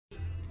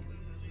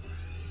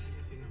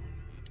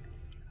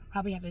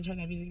Probably have to turn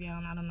that music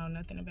down. I don't know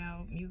nothing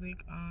about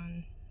music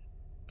on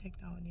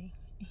technology.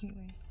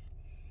 Anyway,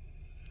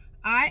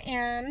 I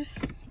am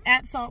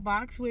at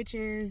SALTBOX, which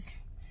is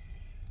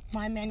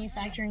my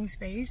manufacturing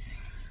space.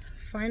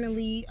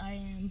 Finally, I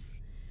am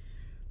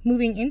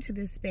moving into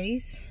this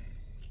space.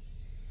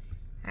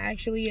 I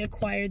actually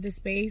acquired the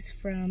space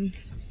from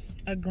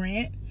a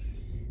grant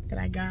that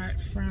I got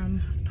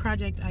from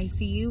Project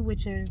ICU,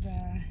 which is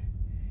an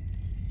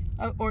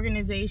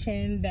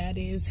organization that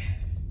is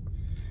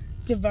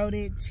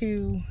devoted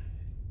to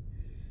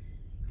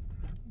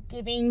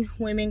giving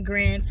women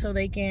grants so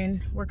they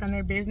can work on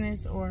their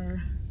business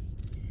or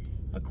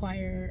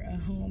acquire a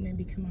home and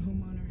become a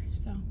homeowner.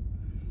 So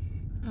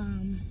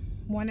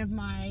one of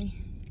my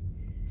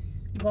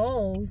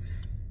goals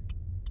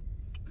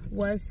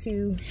was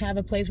to have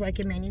a place where I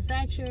can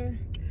manufacture,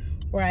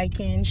 where I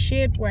can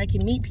ship, where I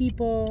can meet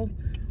people,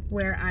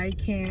 where I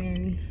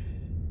can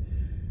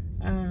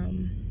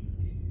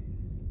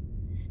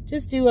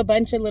just do a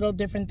bunch of little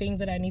different things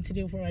that I need to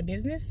do for my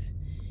business.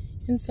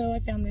 And so I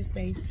found this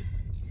space.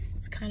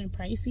 It's kind of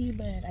pricey,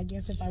 but I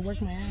guess if I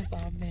work my ass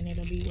off, then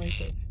it'll be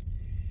worth it.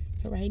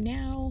 But right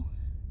now,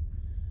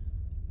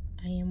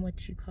 I am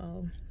what you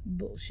call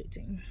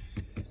bullshitting.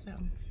 So,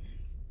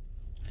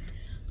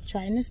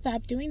 trying to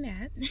stop doing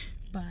that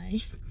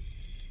by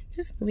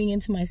just moving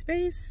into my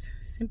space.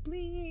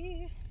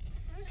 Simply,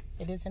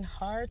 it isn't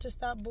hard to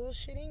stop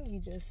bullshitting. You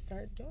just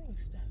start doing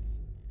stuff.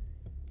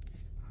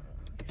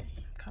 Okay,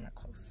 I'm kind of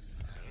close.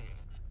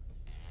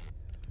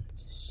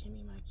 Just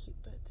shimmy my cute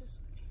butt this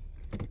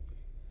way.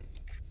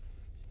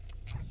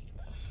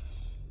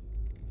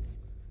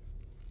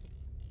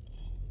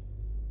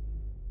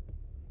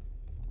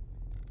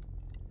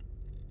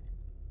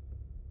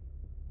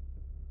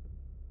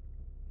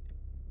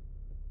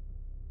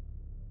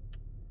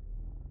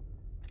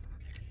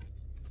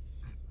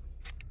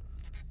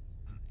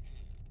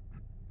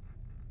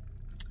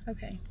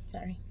 Okay,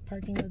 sorry,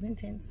 parking was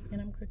intense and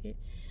I'm crooked,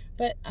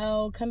 but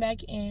I'll come back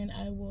and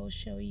I will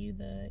show you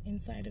the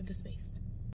inside of the space.